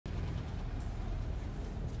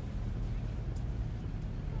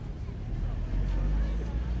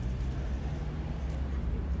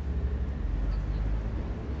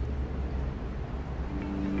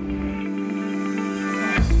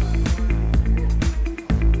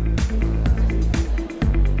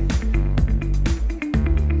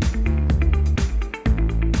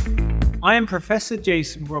I am Professor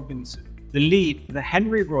Jason Robinson, the lead for the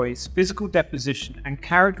Henry Royce Physical Deposition and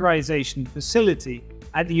Characterisation Facility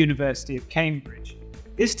at the University of Cambridge.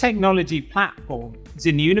 This technology platform is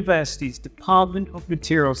in the university's Department of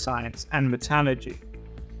Material Science and Metallurgy.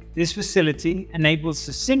 This facility enables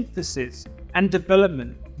the synthesis and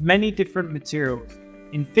development of many different materials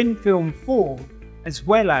in thin film form, as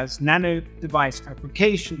well as nano device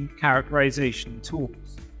fabrication characterization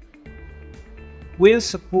tools. We are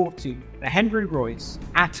supporting the Henry Royce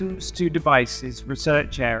Atoms to Devices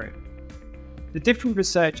research area. The different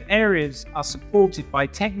research areas are supported by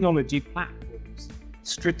technology platforms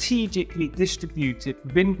strategically distributed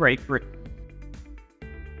within Great Britain.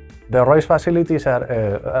 The Royce facilities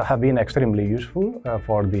have been extremely useful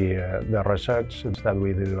for the research that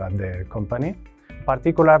we do at the company,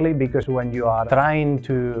 particularly because when you are trying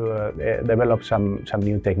to develop some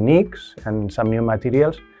new techniques and some new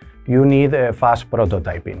materials, you need fast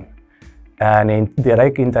prototyping and in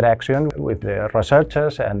direct interaction with the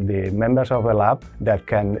researchers and the members of the lab that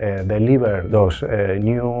can deliver those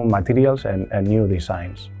new materials and new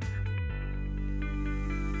designs.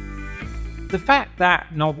 The fact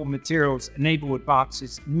that novel materials enable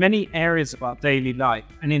advances in many areas of our daily life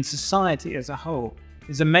and in society as a whole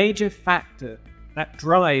is a major factor that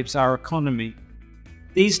drives our economy.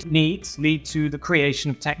 These needs lead to the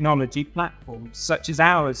creation of technology platforms such as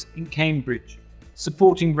ours in Cambridge,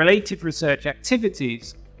 supporting related research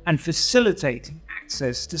activities and facilitating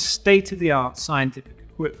access to state-of-the-art scientific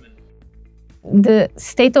equipment. The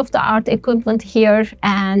state-of-the-art equipment here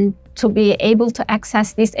and to be able to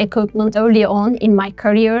access this equipment early on in my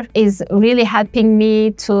career is really helping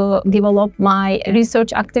me to develop my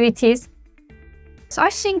research activities. So I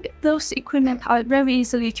think those equipment are very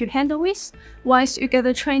easily to handle with. Once you get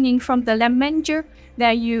the training from the lab manager,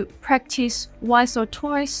 then you practice once or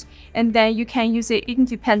twice, and then you can use it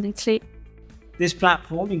independently. This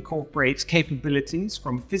platform incorporates capabilities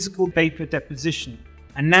from physical vapor deposition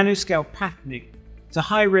and nanoscale patterning to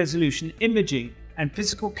high-resolution imaging and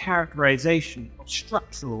physical characterization of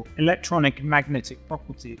structural, electronic and magnetic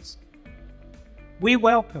properties. We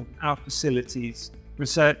welcome our facilities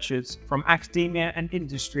researchers from academia and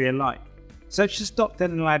industry alike, such as Dr.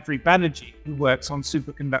 Niladri Banerjee, who works on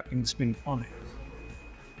superconducting spin phonics.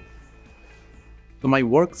 So my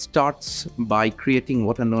work starts by creating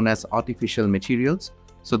what are known as artificial materials.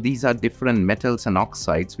 So these are different metals and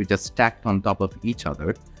oxides which are stacked on top of each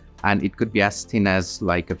other, and it could be as thin as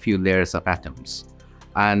like a few layers of atoms.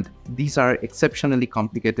 And these are exceptionally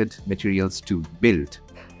complicated materials to build.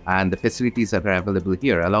 And the facilities that are available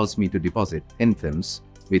here allows me to deposit thin films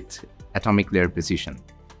with atomic layer precision.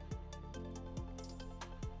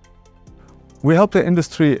 We help the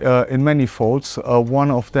industry in many folds. One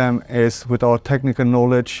of them is with our technical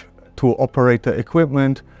knowledge to operate the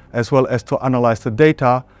equipment as well as to analyze the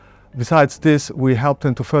data. Besides this, we help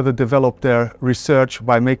them to further develop their research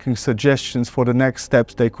by making suggestions for the next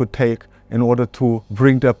steps they could take in order to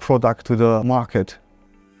bring their product to the market.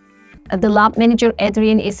 The lab manager,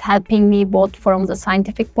 Adrian, is helping me both from the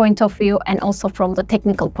scientific point of view and also from the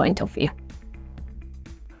technical point of view.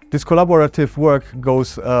 This collaborative work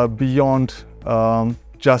goes beyond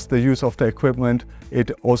just the use of the equipment.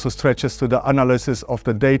 It also stretches to the analysis of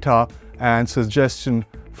the data and suggestion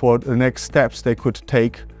for the next steps they could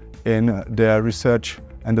take in their research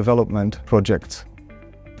and development projects.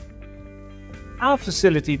 Our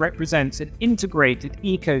facility represents an integrated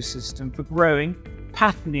ecosystem for growing,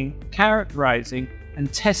 patterning, characterizing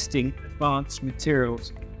and testing advanced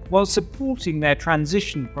materials, while supporting their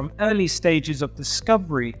transition from early stages of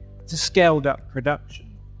discovery to scaled-up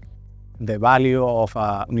production. The value of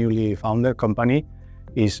a newly founded company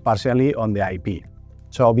is partially on the IP.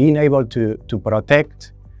 So being able to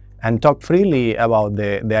protect and talk freely about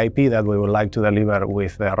the IP that we would like to deliver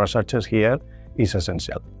with the researchers here is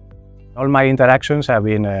essential. All my interactions have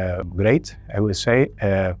been great, I would say.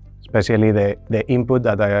 Especially the input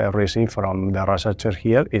that I received from the researchers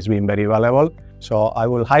here is been very valuable. So I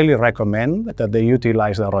will highly recommend that they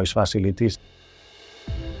utilize the Royce facilities.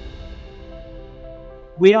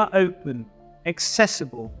 We are open,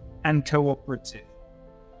 accessible and cooperative.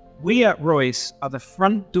 We at Royce are the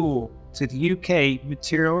front door to the UK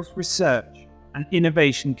materials research and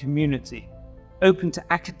innovation community, open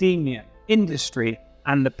to academia, industry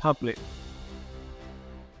and the public.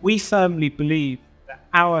 We firmly believe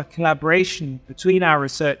our collaboration between our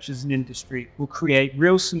researchers and industry will create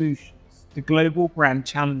real solutions to global grand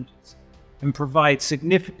challenges and provide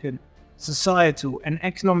significant societal and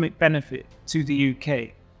economic benefit to the UK.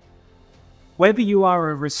 Whether you are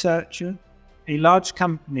a researcher, a large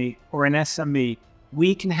company or an SME,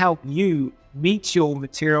 we can help you meets your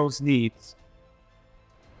materials needs